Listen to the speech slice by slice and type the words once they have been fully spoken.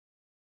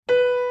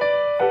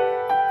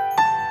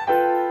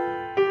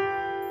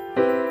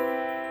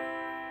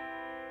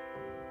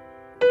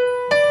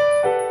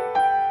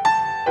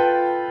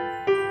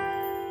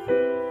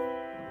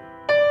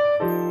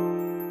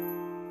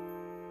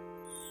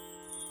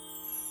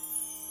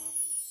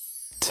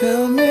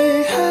Tell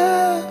me,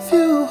 have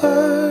you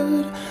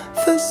heard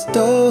the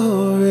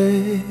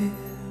story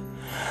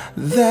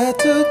that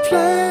took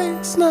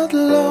place not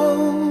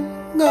long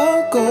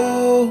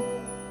ago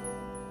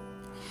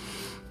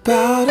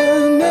about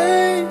an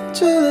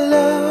angel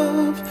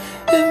love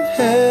in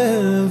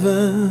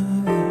heaven?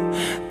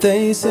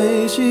 They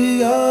say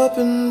she up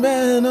and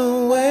ran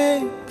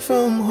away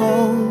from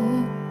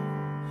home.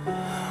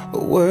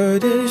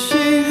 Word is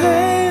she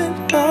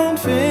had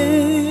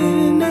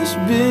unfinished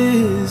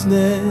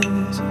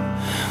business,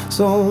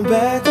 so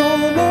back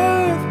on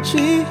earth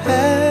she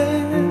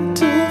had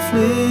to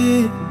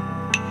flee.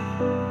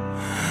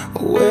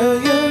 Well,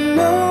 you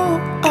know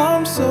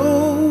I'm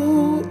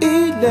so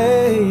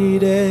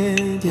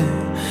elated,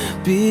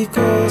 yeah,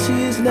 because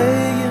she's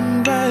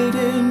laying right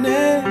here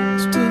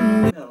next to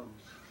me.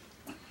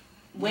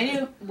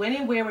 When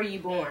and where were you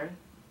born?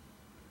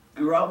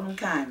 In Robinson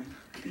County.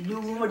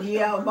 You what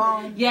year I was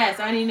born? Yes,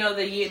 I need to know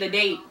the year, the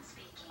date.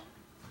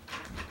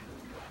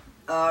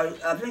 I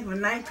think it was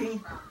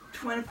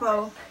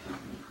 1924,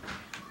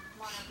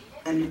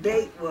 and the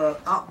date was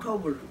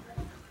October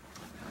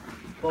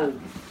 4th.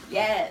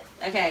 Yes.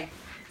 Okay.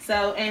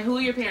 So, and who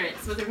are your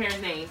parents? What's your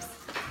parents' names?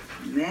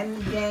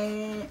 Nanny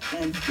Jane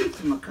and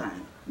Dixie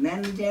McLean.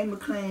 Nanny Jane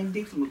McLean,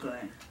 Dixie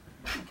McLean.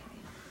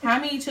 How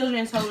many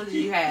children total did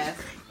you have?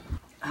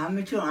 How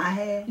many children I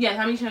had? Yes,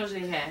 how many children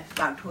did you have?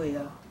 About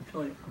 12.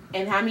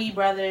 And how many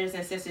brothers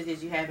and sisters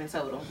did you have in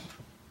total?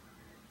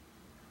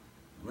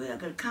 Well, I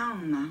gotta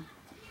count them now.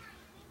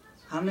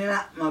 How many?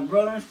 My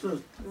brother and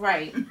sister.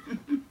 Right.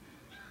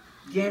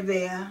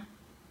 Genevieve,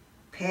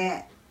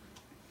 Pat,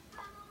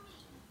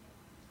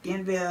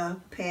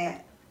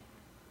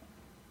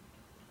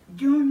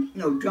 John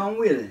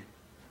Willie,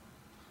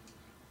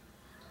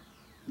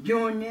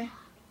 Junior,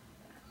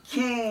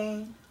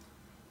 King,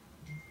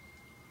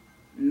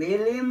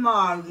 Millie,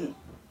 Margaret,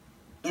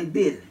 and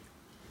Billy.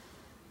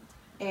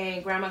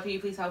 And Grandma, can you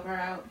please help her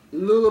out?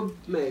 Lula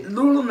May.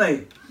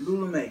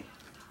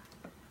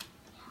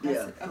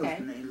 Yeah, okay.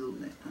 name Lula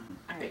May.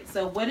 All right.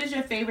 So, what is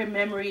your favorite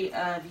memory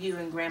of you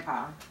and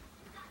Grandpa?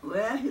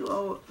 Well, he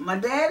was my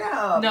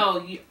dad.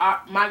 No,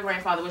 my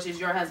grandfather, which is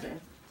your husband.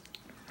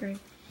 Great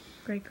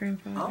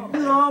grandfather. Oh,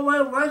 he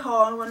always worked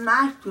hard and was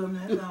nice to me.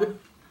 That's all.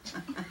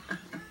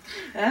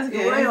 That's He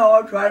good. worked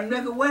hard, trying to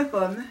make a way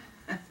for me.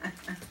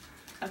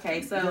 Okay, He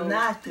was so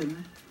nice to me.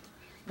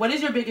 what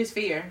is your biggest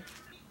fear?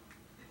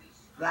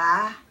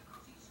 Fire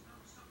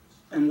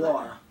and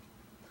water.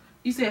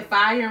 You said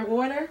fire and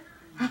water?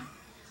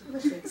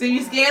 So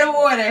you scared of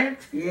water?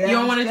 Yeah, You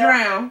don't want to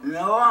drown?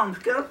 No, I'm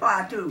scared of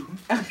fire too.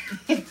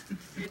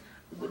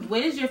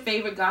 What is your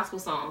favorite gospel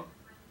song?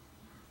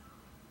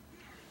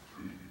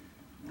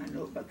 I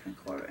know about that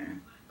quarter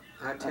in.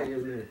 I'll tell you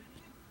in a minute.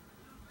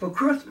 For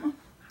Christmas?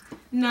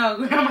 No,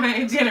 Grandma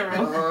in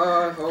general.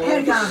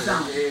 Any kind of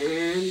song.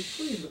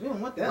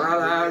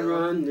 While I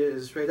run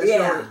this race. That's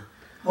Yeah. yours.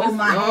 Hold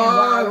my hand while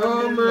I run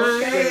hold this my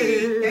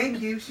race. hand.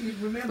 Thank you. She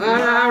remembered.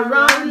 While I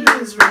run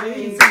this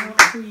race.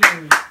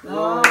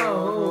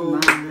 Oh,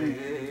 my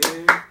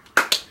hand.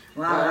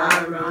 While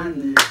I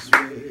run this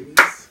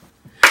race.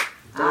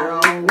 I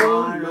don't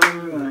want to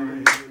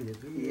run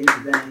in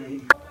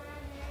vain.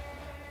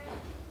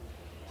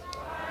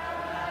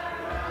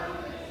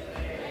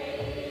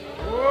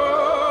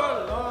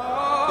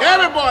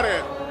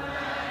 Everybody!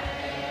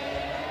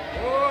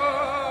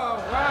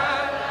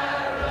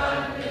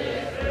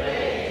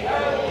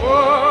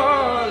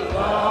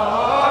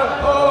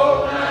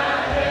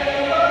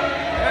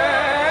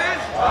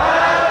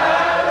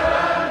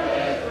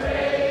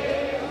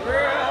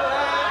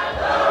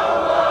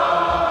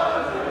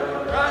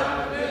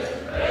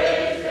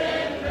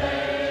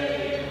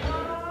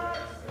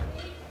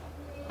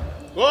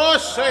 Go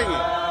sing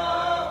it.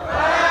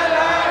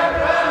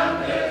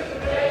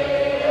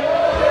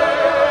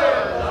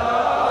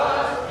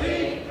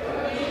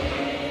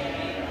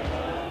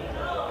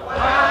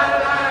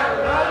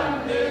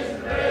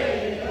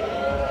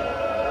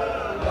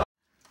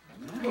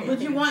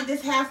 Would you want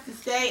this house to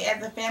stay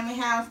as a family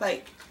house?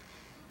 Like,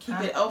 keep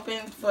it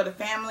open for the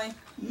family?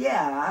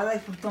 Yeah, I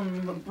like for some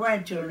of my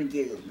grandchildren to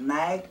get it.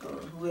 Mike or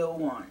whoever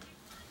wants.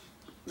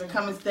 To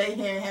come and stay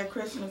here and have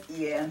Christmas?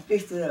 Yeah, and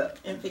fix it up.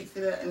 And fix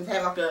it up and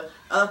have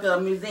like a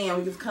museum.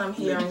 We just come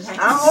here and hang.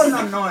 I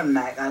don't know nothing,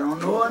 Mac. I don't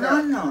know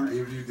nothing.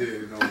 If you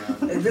did know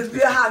that. If this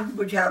be a house,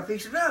 but you have to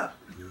fix it up.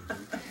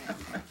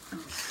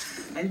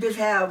 And just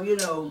have,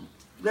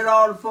 let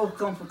all the folks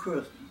come for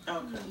Christmas.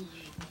 Okay.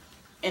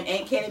 And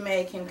Aunt Katie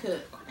Mae can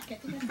cook.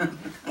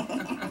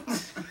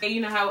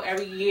 You know how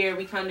every year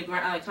we come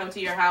to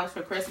your house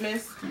for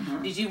Christmas?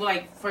 Did you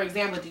for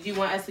example, did you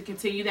want us to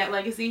continue that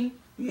legacy?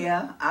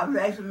 Yeah, I was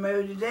actually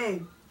married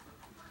today.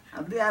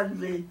 I'll be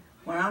honest,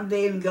 when I'm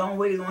dead and gone,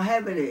 where you gonna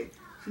have it at?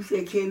 She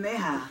said, Katie Mae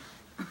house.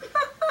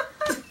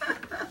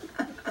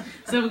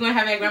 So we're gonna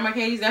have it at Grandma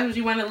Katie's. That's what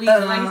you want to leave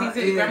the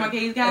legacy to? Yeah. Grandma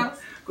Katie's house?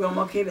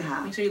 Grandma Katie's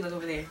house. Make sure you look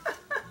over there.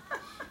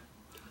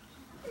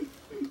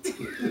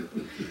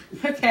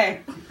 Okay.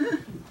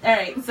 All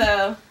right.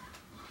 So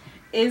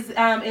Is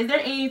there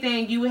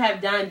anything you would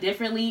have done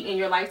differently in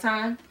your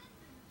lifetime?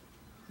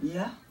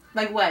 Yeah.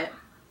 Like what?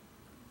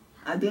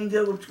 I didn't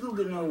go to school,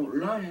 get no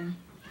learning.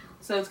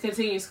 So it's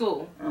continue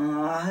school.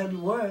 I had to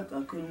work. I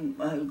had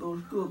to go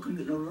to school. Couldn't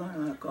get no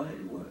learning. I had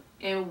to work.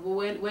 And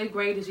what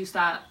grade did you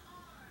stop?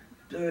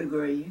 3rd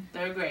grade.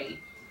 3rd grade.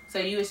 So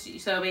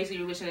basically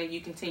you're wishing that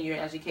you continue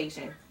your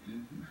education.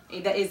 Mm-hmm.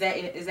 Is that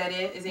it? Is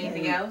there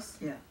anything else?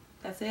 Yeah.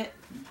 That's it?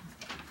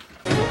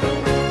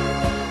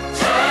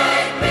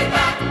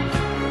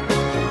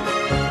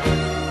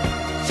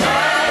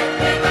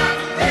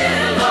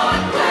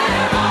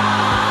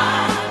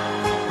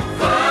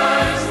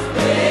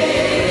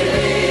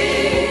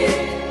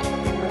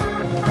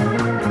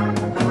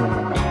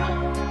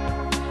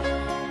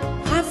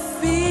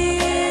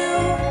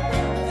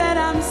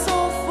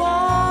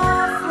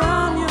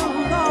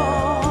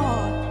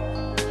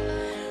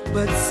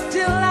 But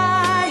still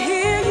I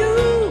hear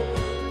you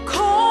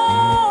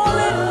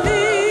calling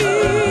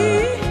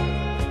me.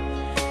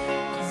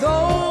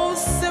 Those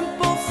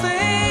simple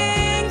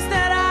things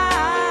that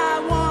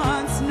I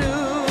once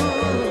knew.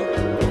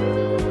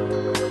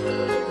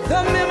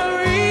 The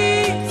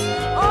memories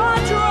are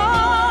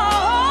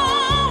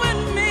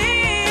drawing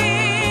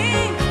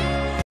me.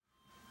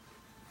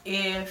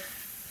 If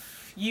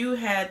you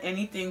had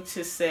anything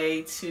to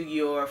say to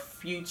your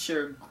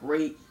future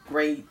great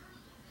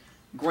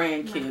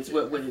grandkids,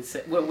 what would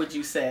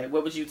you say?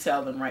 What would you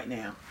tell them right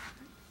now?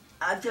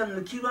 I tell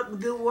them to keep up the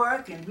good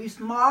work and be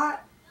smart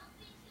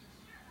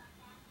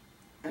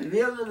and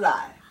live the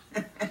life.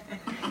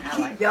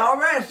 They're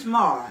already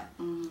smart.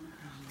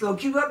 So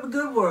keep up the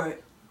good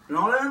work.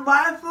 Don't let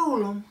anybody fool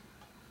them.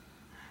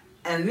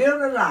 And live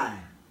the life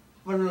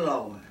for the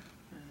Lord.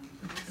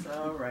 It's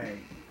all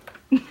right.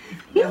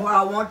 That's what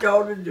I want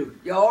y'all to do.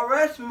 You're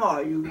already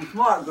smart. You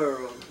smart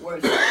girls.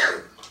 Work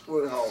hard.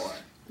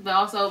 But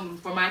also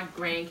for my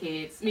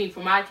grandkids,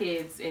 for my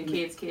kids and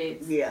kids'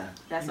 kids. Yeah.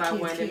 That's why I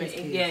want them.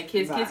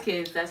 Kids.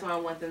 That's why I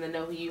want them to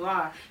know who you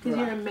are, because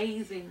you're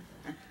amazing.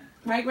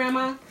 Right,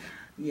 Grandma?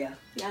 Yeah.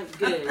 Yeah,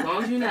 good. As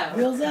long as you know.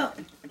 Wheels up.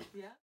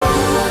 Yeah.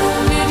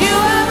 Did you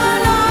ever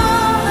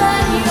know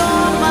that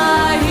you're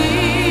my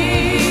hero?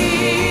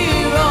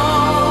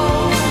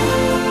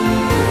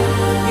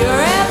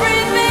 You're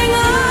everything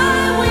I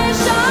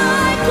wish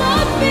I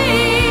could be.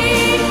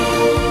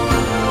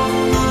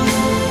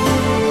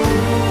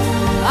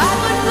 I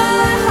would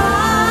fly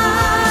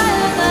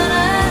higher than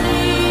an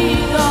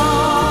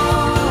eagle.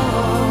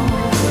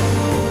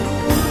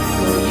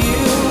 For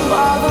you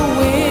are the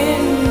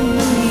wind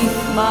beneath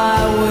my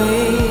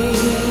wings.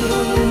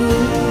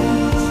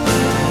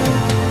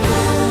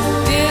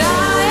 Did I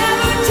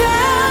ever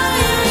tell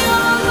you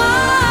you're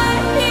my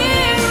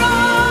hero?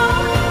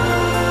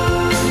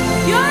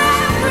 You're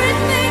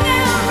everything,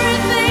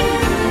 everything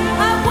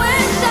I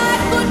wish I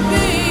could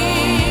be.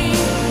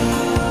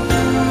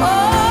 Oh,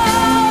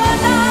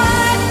 and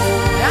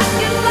I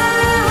can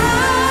fly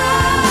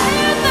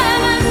higher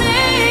than an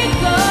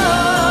eagle.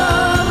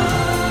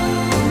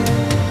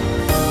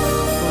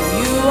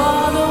 You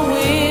are the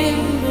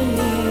wind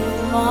beneath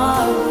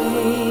my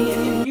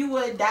wings. If you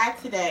would die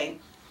today,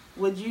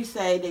 would you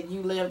say that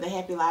you lived a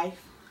happy life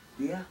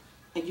Yeah.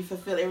 and you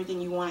fulfilled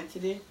everything you wanted to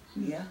do?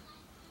 Yeah.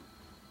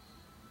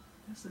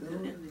 That's a good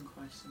ending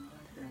question. I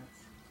like that.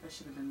 That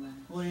should have been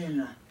last. What is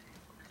that?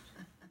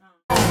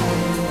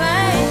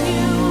 Thank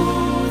you,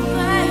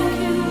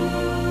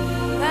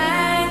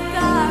 thank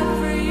God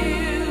for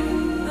you,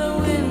 the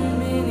wind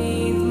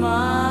beneath my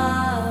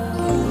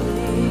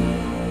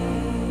wings.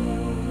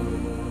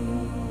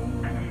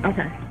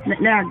 Okay.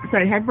 Now,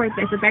 say happy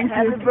birthday. So thank you.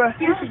 Happy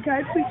birthday.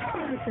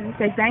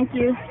 Say thank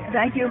you.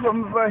 Thank you for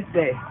my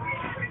birthday.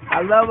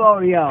 I love all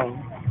of y'all.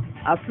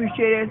 I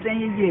appreciate everything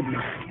you give me.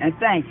 And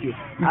thank you.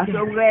 I'm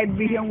so glad to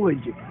be here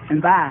with you.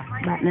 And bye.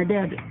 Bye. Now,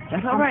 Dad.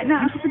 That's all right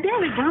now. I'm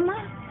Dad, Grandma.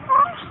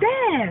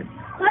 Dad.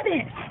 What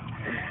is?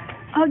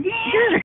 Again.